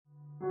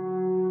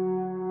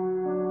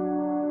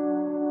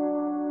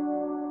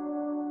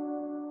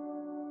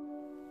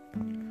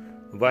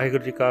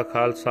ਵਾਹਿਗੁਰੂ ਜੀ ਕਾ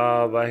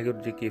ਖਾਲਸਾ ਵਾਹਿਗੁਰੂ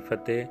ਜੀ ਕੀ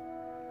ਫਤਿਹ।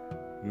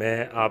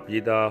 ਮੈਂ ਆਪ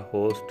ਜੀ ਦਾ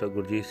ਹੋਸਟ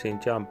ਗੁਰਜੀਤ ਸਿੰਘ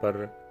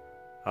ਝਾਂਪਰ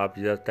ਆਪ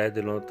ਜੀ ਦਾ ਤਹਿ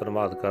ਦਿਲੋਂ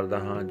ਧੰਨਵਾਦ ਕਰਦਾ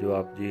ਹਾਂ ਜੋ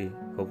ਆਪ ਜੀ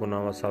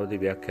ਹੁਕਮਨਾਮਾ ਸਾਹਿਬ ਦੀ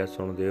ਵਿਆਖਿਆ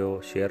ਸੁਣਦੇ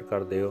ਹੋ, ਸ਼ੇਅਰ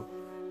ਕਰਦੇ ਹੋ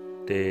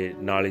ਅਤੇ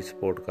ਨਾਲ ਹੀ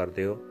ਸਪੋਰਟ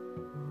ਕਰਦੇ ਹੋ।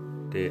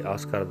 ਅਤੇ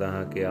ਆਸ ਕਰਦਾ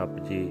ਹਾਂ ਕਿ ਆਪ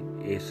ਜੀ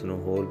ਇਸ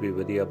ਨੂੰ ਹੋਰ ਵੀ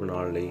ਵਧੀਆ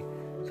ਬਣਾਉਣ ਲਈ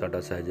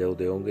ਸਾਡਾ ਸਹਿਯੋਗ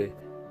ਦਿਓਗੇ।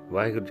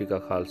 ਵਾਹਿਗੁਰੂ ਜੀ ਕਾ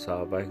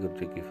ਖਾਲਸਾ ਵਾਹਿਗੁਰੂ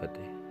ਜੀ ਕੀ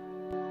ਫਤਿਹ।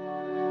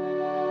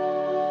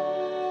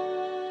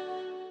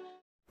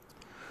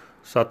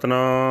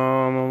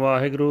 ਸਤਿਨਾਮ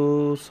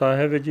ਵਾਹਿਗੁਰੂ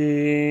ਸਾਹਿਬ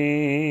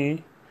ਜੀ।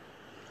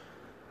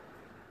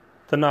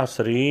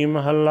 ਧਨਾਸਰੀ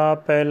ਮਹੱਲਾ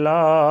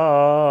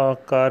ਪਹਿਲਾ।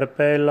 ਘਰ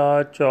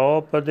ਪਹਿਲਾ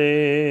ਚੌਪ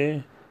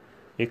ਦੇ।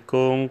 ਇਕ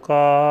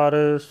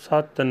ਓਂਕਾਰ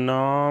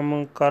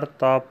ਸਤਿਨਾਮ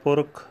ਕਰਤਾ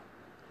ਪੁਰਖ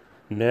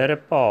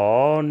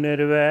ਨਿਰਭਉ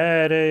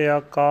ਨਿਰਵੈਰ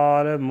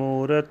ਅਕਾਲ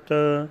ਮੂਰਤ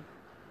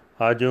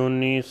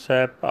ਅਜੂਨੀ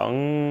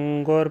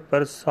ਸੈਭੰ ਗੁਰ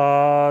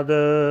ਪ੍ਰਸਾਦ।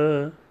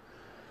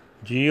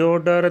 ਜਿਉ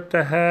ਡਰਤ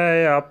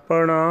ਹੈ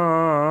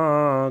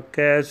ਆਪਣਾ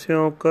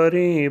ਕੈਸਿਉ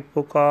ਕਰੀ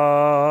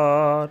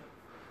ਪੁਕਾਰ।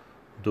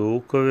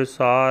 ਦੁਖ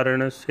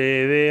ਵਿਸਾਰਣ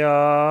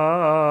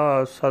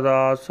ਸੇਵਿਆ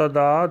ਸਦਾ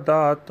ਸਦਾ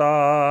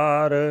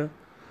ਦਾਤਾਰ।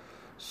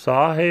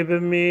 ਸਾਹਿਬ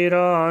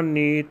ਮੇਰਾ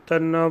ਨੀਤ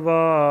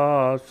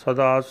ਨਵਾ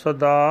ਸਦਾ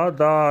ਸਦਾ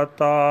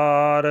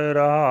ਦਾਤਾਰ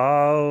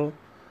ਰਹਾਉ।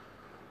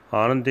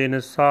 ਅਨ ਦਿਨ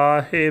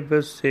ਸਾਹਿਬ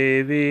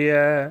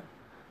ਸੇਵੀਐ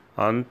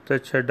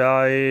ਅੰਤ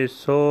ਛਡਾਏ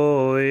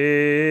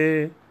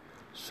ਸੋਏ।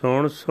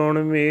 ਸੁਣ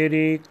ਸੁਣ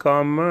ਮੇਰੀ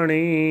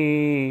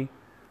ਕਾਮਣੀ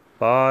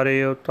ਪਾਰ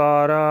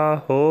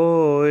ਉਤਾਰਾ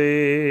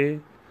ਹੋਏ।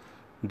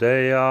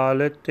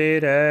 ਦਇਆਲ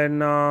ਤੇਰੇ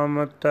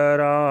ਨਾਮ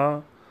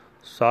ਤਰਾ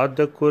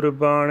ਸਦ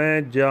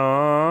ਕੁਰਬਾਨੈ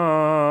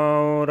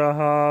ਜਾਉ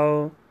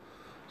ਰਹਾਉ।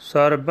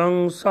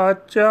 ਸਰਬੰ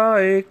ਸਾਚਾ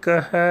ਇਕ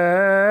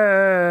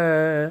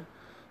ਹੈ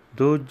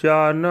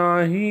ਦੂਜਾ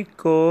ਨਾਹੀ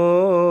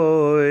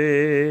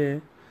ਕੋਇ।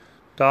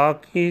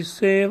 ਤਾਕੀ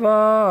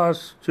ਸੇਵਾ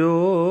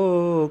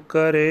ਜੋ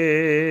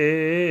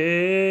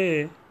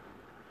ਕਰੇ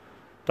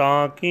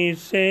ਤਾਕੀ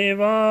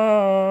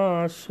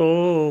ਸੇਵਾ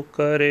ਸੋ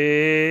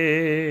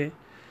ਕਰੇ।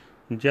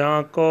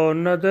 ਜਾਂ ਕੋ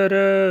ਨਦਰ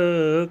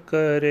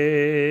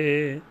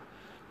ਕਰੇ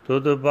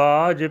ਤੁਧ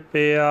ਬਾਜ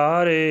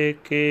ਪਿਆਰੇ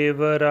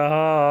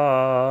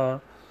ਕੇਵਰਾ।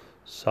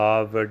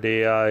 ਸਾ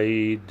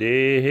ਵਡਿਆਈ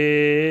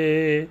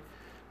ਦੇਹ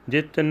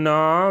ਜਿਤ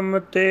ਨਾਮ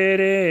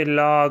ਤੇਰੇ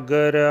ਲਾਗ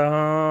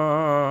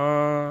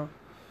ਰਹਾ।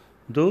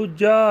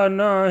 ਦੂਜਾ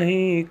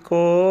ਨਾਹੀ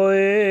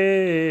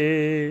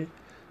ਕੋਇ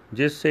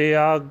ਜਿਸ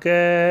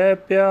ਆਗੇ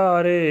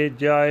ਪਿਆਰੇ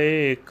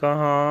ਜਾਏ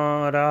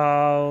ਕਹਾਂ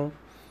ਰਾਉ।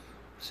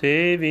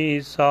 ਸੇਵੀ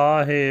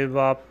ਸਾਹਿਬ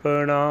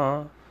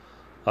ਆਪਣਾ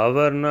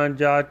ਅਵਰ ਨ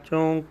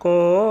ਜਾਚੋਂ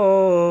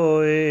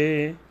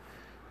ਕੋਇ।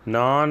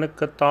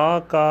 ਨਾਨਕ ਤਾ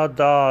ਕਾ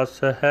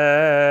ਦਾਸ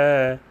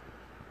ਹੈ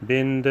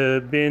ਬਿੰਦ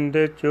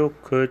ਬਿੰਦ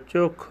ਚੁਖ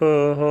ਚੁਖ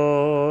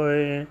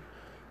ਹੋਏ।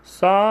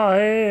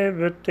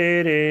 ਸਾਹਿਬ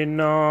ਤੇਰੇ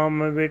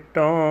ਨਾਮ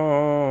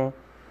ਵਿਟੋਂ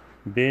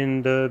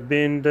ਬਿੰਦ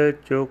ਬਿੰਦ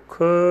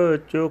ਚੁਖ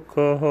ਚੁਖ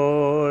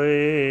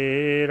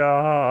ਹੋਏ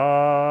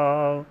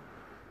ਰਹਾਉ।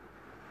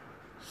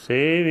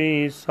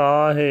 ਸੇਵੀ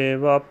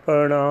ਸਾਹਿਬ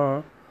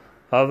ਆਪਣਾ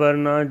ਅਵਰ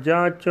ਨ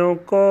ਜਾਚੋਂ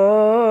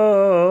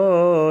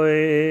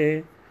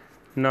ਕੋਇ।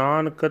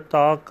 ਨਾਨਕ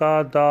ਤਾ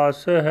ਕਾ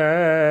ਦਾਸ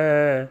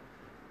ਹੈ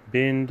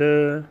ਬਿੰਦ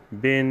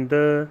ਬਿੰਦ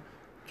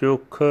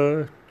ਚੁਖ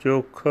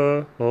ਚੁਖ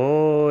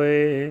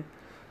ਹੋਏ।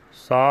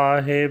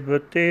 ਸਾਹਿਬ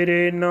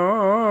ਤੇਰੇ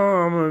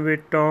ਨਾਮ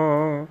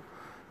ਵਿਟੋਂ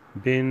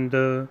ਬਿੰਦ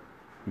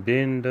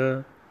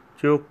ਬਿੰਦ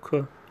ਚੁਖ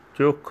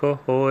ਚੁਖ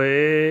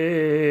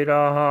ਹੋਏ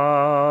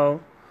ਰਹਾਉ।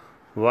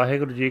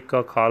 ਵਾਹਿਗੁਰੂ ਜੀ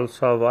ਕਾ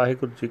ਖਾਲਸਾ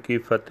ਵਾਹਿਗੁਰੂ ਜੀ ਕੀ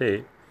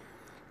ਫਤਿਹ।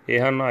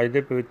 ਇਹ ਹਨ ਅੱਜ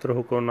ਦੇ ਪਵਿੱਤਰ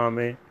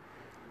ਹੁਕਮਨਾਮੇ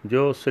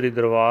ਜੋ ਸ੍ਰੀ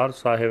ਦਰਬਾਰ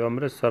ਸਾਹਿਬ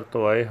ਅੰਮ੍ਰਿਤਸਰ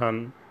ਤੋਂ ਆਏ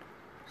ਹਨ।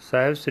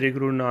 ਸਾਹਿਬ ਸ੍ਰੀ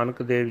ਗੁਰੂ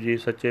ਨਾਨਕ ਦੇਵ ਜੀ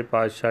ਸੱਚੇ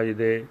ਪਾਤਸ਼ਾਹ ਜੀ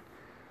ਦੇ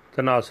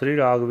ਧਨਾਸਰੀ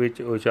ਰਾਗ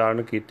ਵਿੱਚ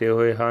ਉਚਾਰਨ ਕੀਤੇ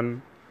ਹੋਏ ਹਨ।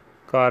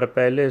 ਘਰ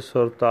ਪਹਿਲੇ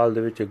ਸੁਰ ਤਾਲ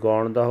ਦੇ ਵਿੱਚ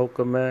ਗਾਉਣ ਦਾ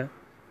ਹੁਕਮ ਹੈ।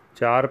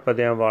 4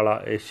 ਪਦਿਆਂ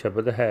ਵਾਲਾ ਇਹ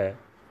ਸ਼ਬਦ ਹੈ।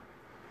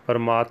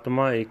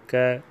 ਪਰਮਾਤਮਾ ਇੱਕ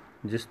ਹੈ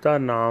ਜਿਸ ਦਾ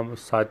ਨਾਮ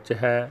ਸੱਚ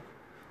ਹੈ।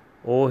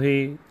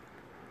 ਉਹੀ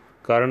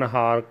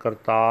ਕਰਨਹਾਰ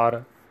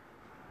ਕਰਤਾਰ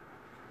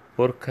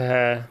ਪੁਰਖ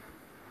ਹੈ,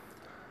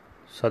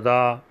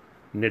 ਸਦਾ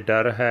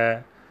ਨਿਡਰ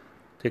ਹੈ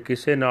ਅਤੇ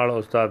ਕਿਸੇ ਨਾਲ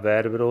ਉਸਦਾ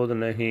ਵੈਰ ਵਿਰੋਧ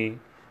ਨਹੀਂ।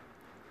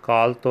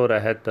 ਕਾਲ ਤੋਂ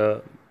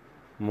ਰਹਿਤ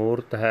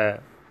ਮੂਰਤ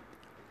ਹੈ,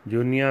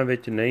 ਜੂਨੀਆਂ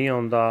ਵਿੱਚ ਨਹੀਂ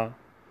ਆਉਂਦਾ,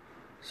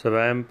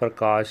 ਸਵੈਮ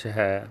ਪ੍ਰਕਾਸ਼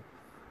ਹੈ।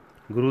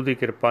 ਗੁਰੂ ਦੀ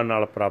ਕਿਰਪਾ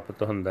ਨਾਲ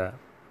ਪ੍ਰਾਪਤ ਹੁੰਦਾ।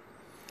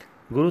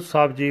 ਗੁਰੂ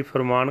ਸਾਹਿਬ ਜੀ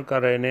ਫਰਮਾਨ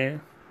ਕਰ ਰਹੇ ਨੇ,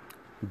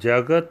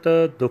 ਜਗਤ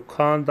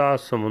ਦੁੱਖਾਂ ਦਾ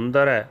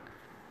ਸਮੁੰਦਰ ਹੈ।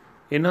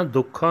 ਇਹਨਾਂ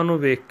ਦੁੱਖਾਂ ਨੂੰ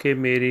ਵੇਖ ਕੇ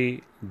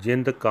ਮੇਰੀ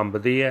ਜਿੰਦ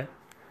ਕੰਬਦੀ ਹੈ।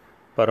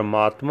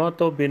 ਪਰਮਾਤਮਾ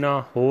ਤੋਂ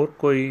ਬਿਨਾਂ ਹੋਰ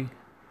ਕੋਈ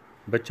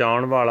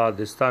ਬਚਾਉਣ ਵਾਲਾ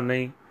ਦਿਸਦਾ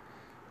ਨਹੀਂ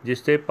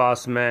ਜਿਸ ਦੇ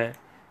ਪਾਸ ਮੈਂ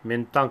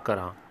ਮਿੰਨਤਾਂ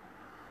ਕਰਾਂ।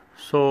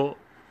 ਸੋ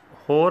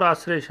ਹੋਰ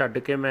ਆਸਰੇ ਛੱਡ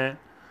ਕੇ ਮੈਂ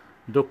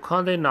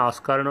ਦੁੱਖਾਂ ਦੇ ਨਾਸ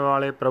ਕਰਨ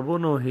ਵਾਲੇ ਪ੍ਰਭੂ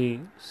ਨੂੰ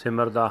ਹੀ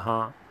ਸਿਮਰਦਾ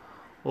ਹਾਂ।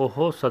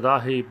 ਉਹ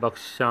ਸਦਾ ਹੀ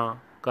ਬਖਸ਼ਿਸ਼ਾਂ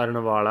ਕਰਨ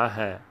ਵਾਲਾ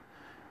ਹੈ।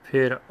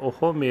 ਫਿਰ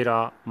ਉਹ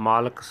ਮੇਰਾ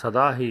ਮਾਲਕ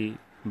ਸਦਾ ਹੀ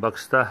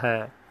ਬਖਸ਼ਦਾ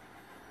ਹੈ।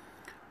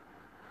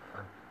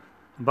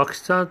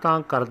 ਬਖਸ਼ਾਂ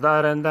ਤਾਂ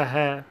ਕਰਦਾ ਰਹਿੰਦਾ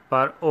ਹੈ,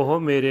 ਪਰ ਉਹ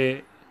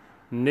ਮੇਰੇ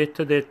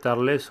ਨਿੱਤ ਦੇ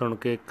ਤਰਲੇ ਸੁਣ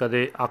ਕੇ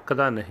ਕਦੇ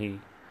ਅੱਕਦਾ ਨਹੀਂ।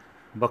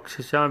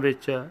 ਬਖਸ਼ਿਸ਼ਾਂ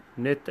ਵਿੱਚ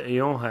ਨਿੱਤ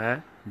ਇਉਂ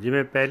ਹੈ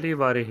ਜਿਵੇਂ ਪਹਿਲੀ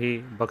ਵਾਰ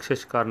ਹੀ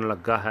ਬਖਸ਼ਿਸ਼ ਕਰਨ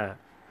ਲੱਗਾ ਹੈ।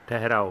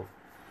 ਠਹਿਰਾਓ।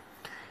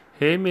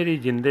 ਹੇ ਮੇਰੀ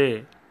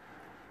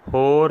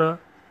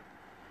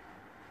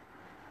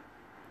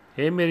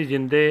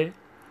ਜਿੰਦੇ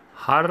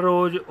ਹਰ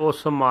ਰੋਜ਼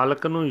ਉਸ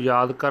ਮਾਲਕ ਨੂੰ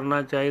ਯਾਦ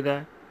ਕਰਨਾ ਚਾਹੀਦਾ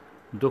ਹੈ।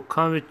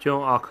 ਦੁੱਖਾਂ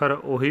ਵਿੱਚੋਂ ਆਖਰ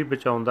ਉਹੀ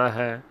ਬਚਾਉਂਦਾ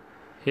ਹੈ।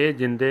 ਹੇ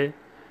ਜਿੰਦੇ,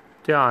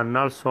 ਧਿਆਨ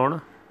ਨਾਲ ਸੁਣ।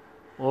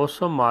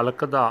 ਉਸ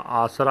ਮਾਲਕ ਦਾ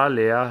ਆਸਰਾ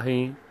ਲਿਆ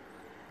ਹੀ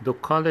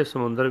ਦੁੱਖਾਂ ਦੇ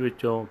ਸਮੁੰਦਰ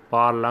ਵਿੱਚੋਂ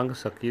ਪਾਰ ਲੰਘ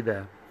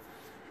ਸਕੀਦਾ।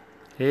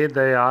 ਹੇ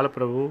ਦਇਆਲ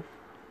ਪ੍ਰਭੂ,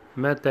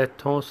 ਮੈਂ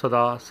ਤੈਥੋਂ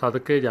ਸਦਾ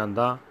ਸਦਕੇ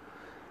ਜਾਂਦਾ।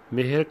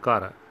 ਮਿਹਰ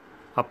ਕਰ,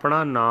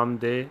 ਆਪਣਾ ਨਾਮ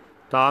ਦੇ,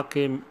 ਤਾਂ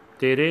ਕਿ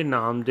ਤੇਰੇ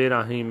ਨਾਮ ਦੇ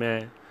ਰਾਹੀਂ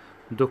ਮੈਂ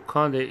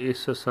ਦੁੱਖਾਂ ਦੇ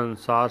ਇਸ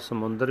ਸੰਸਾਰ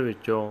ਸਮੁੰਦਰ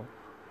ਵਿੱਚੋਂ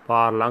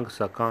ਪਾਰ ਲੰਘ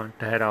ਸਕਾਂ।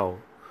 ਠਹਿਰਾਓ।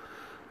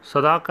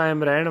 ਸਦਾ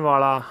ਕਾਇਮ ਰਹਿਣ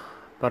ਵਾਲਾ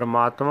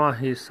ਪਰਮਾਤਮਾ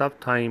ਹੀ ਸਭ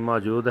ਥਾਈਂ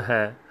ਮੌਜੂਦ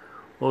ਹੈ।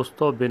 ਉਸ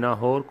ਤੋਂ ਬਿਨਾਂ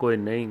ਹੋਰ ਕੋਈ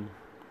ਨਹੀਂ।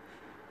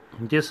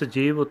 ਜਿਸ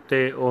ਜੀਵ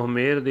ਉੱਤੇ ਉਹ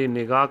ਮਿਹਰ ਦੀ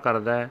ਨਿਗਾਹ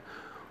ਕਰਦਾ ਹੈ,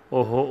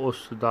 ਉਹ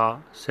ਉਸ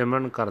ਦਾ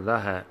ਸਿਮਰਨ ਕਰਦਾ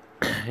ਹੈ।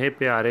 ਹੇ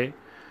ਪਿਆਰੇ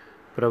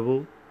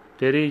ਪ੍ਰਭੂ,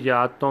 ਤੇਰੀ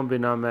ਯਾਦ ਤੋਂ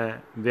ਬਿਨਾਂ ਮੈਂ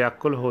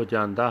ਵਿਆਕੁਲ ਹੋ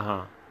ਜਾਂਦਾ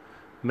ਹਾਂ।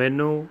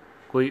 ਮੈਨੂੰ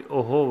ਕੋਈ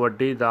ਉਹ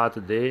ਵੱਡੀ ਦਾਤ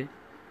ਦੇ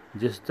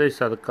ਜਿਸ ਦੇ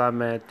ਸਦਕਾ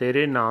ਮੈਂ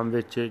ਤੇਰੇ ਨਾਮ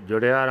ਵਿੱਚ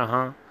ਜੁੜਿਆ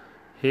ਰਹਾਂ।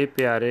 ਹੇ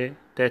ਪਿਆਰੇ,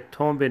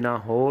 ਤੈਥੋਂ ਬਿਨਾਂ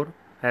ਹੋਰ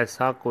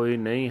ਐਸਾ ਕੋਈ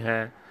ਨਹੀਂ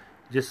ਹੈ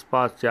ਜਿਸ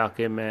ਪਾਸ ਜਾ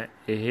ਕੇ ਮੈਂ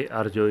ਇਹ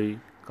ਅਰਜ਼ੋਈ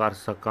ਕਰ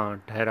ਸਕਾਂ।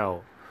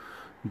 ਠਹਿਰਾਓ।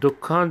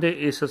 ਦੁੱਖਾਂ ਦੇ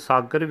ਇਸ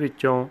ਸਾਗਰ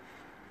ਵਿੱਚੋਂ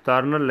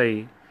ਤਰਨ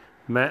ਲਈ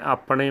ਮੈਂ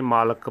ਆਪਣੇ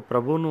ਮਾਲਕ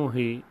ਪ੍ਰਭੂ ਨੂੰ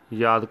ਹੀ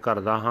ਯਾਦ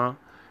ਕਰਦਾ ਹਾਂ।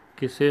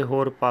 ਕਿਸੇ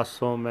ਹੋਰ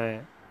ਪਾਸੋਂ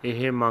ਮੈਂ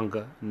ਇਹ ਮੰਗ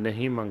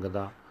ਨਹੀਂ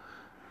ਮੰਗਦਾ।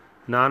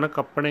 ਨਾਨਕ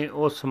ਆਪਣੇ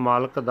ਉਸ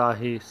ਮਾਲਕ ਦਾ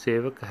ਹੀ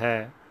ਸੇਵਕ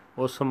ਹੈ।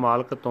 ਉਸ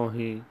ਮਾਲਕ ਤੋਂ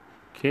ਹੀ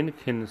ਖਿਨ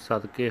ਖਿਨ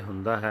ਸਦਕੇ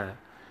ਹੁੰਦਾ ਹੈ।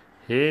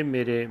 ਹੇ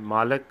ਮੇਰੇ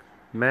ਮਾਲਕ,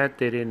 ਮੈਂ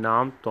ਤੇਰੇ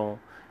ਨਾਮ ਤੋਂ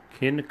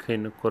ਖਿਨ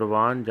ਖਿਨ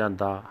ਕੁਰਬਾਨ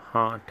ਜਾਂਦਾ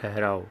ਹਾਂ।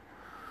 ਠਹਿਰਾਓ।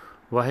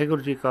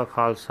 ਵਾਹਿਗੁਰੂ ਜੀ ਕਾ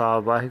ਖਾਲਸਾ,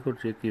 ਵਾਹਿਗੁਰੂ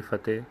ਜੀ ਕੀ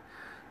ਫਤਿਹ।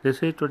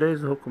 This is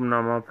today's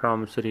Hukamnama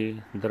from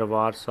Sri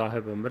Darbar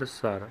Sahib,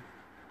 Amritsar,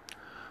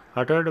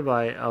 uttered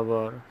by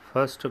our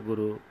first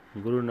Guru,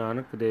 Guru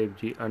Nanak Dev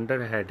Ji, under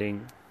heading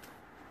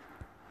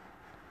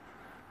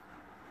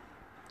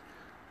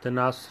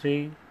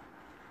Tanasri,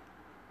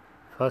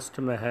 First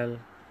Mahal,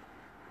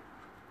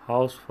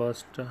 House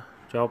First,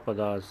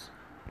 Chaupadas.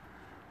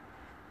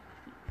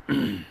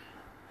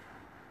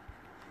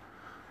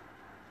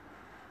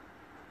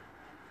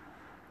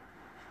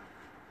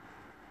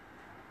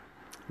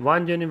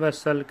 One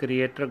universal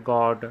creator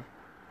God,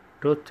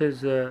 truth is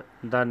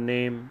the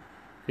name,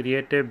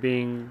 creative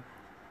being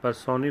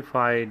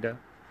personified,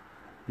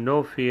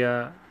 no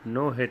fear,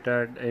 no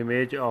hatred,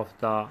 image of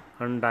the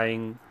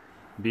undying,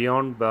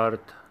 beyond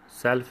birth,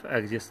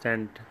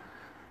 self-existent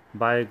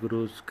by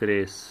Guru's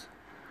grace.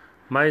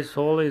 My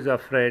soul is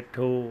afraid,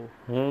 to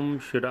whom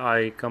should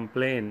I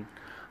complain?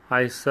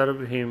 I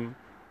serve him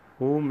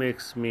who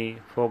makes me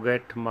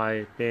forget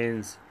my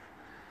pains.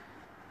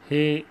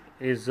 He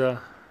is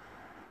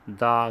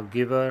the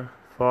giver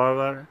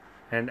forever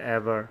and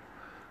ever.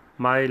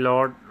 My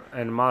Lord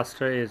and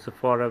Master is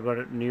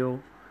forever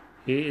new.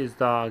 He is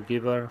the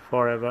giver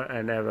forever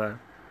and ever.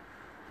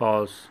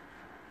 Pause.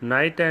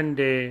 Night and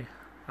day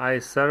I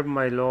serve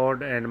my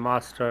Lord and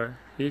Master.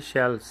 He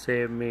shall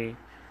save me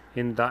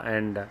in the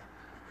end.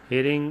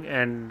 Hearing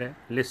and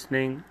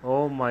listening,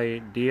 O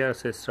my dear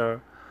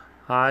sister,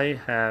 I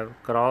have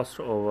crossed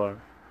over.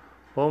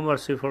 O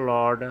merciful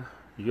Lord,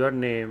 your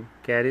name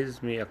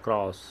carries me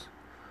across.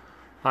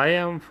 I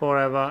am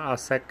forever a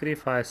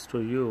sacrifice to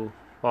you.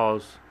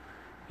 Pause.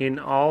 In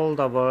all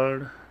the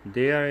world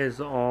there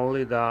is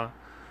only the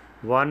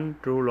one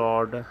true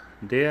Lord.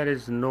 There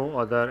is no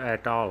other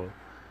at all.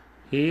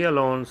 He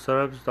alone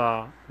serves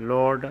the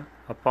Lord,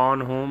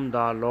 upon whom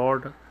the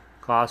Lord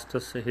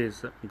casts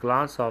his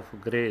glance of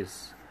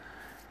grace.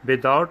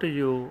 Without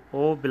you,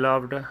 O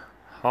beloved,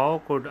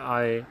 how could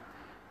I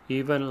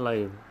even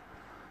live?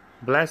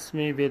 Bless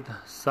me with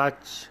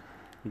such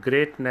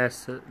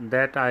greatness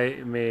that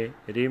I may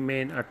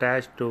remain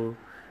attached to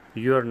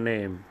your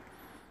name.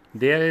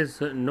 There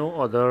is no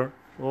other,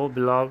 O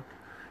beloved,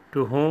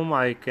 to whom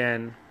I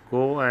can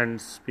go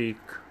and speak.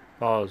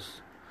 Pause.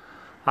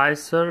 I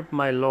serve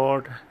my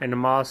Lord and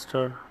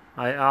Master.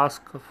 I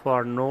ask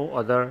for no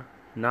other.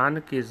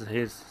 Nanak is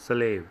his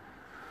slave.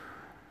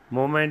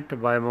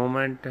 Moment by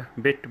moment,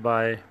 bit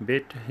by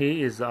bit, he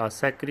is a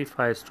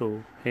sacrifice to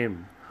him.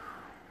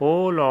 O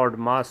Lord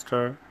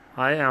Master,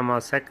 I am a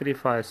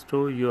sacrifice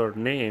to your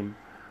name.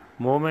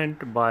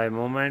 Moment by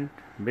moment,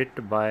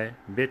 bit by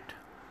bit.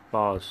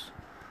 Pause.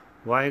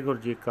 Waheguru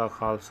ji ਕਾ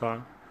ਖਾਲਸਾ,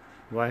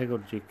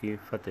 ਵਾਹਿਗੁਰੂ ਜੀ ਕੀ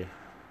ਫਤਿਹ।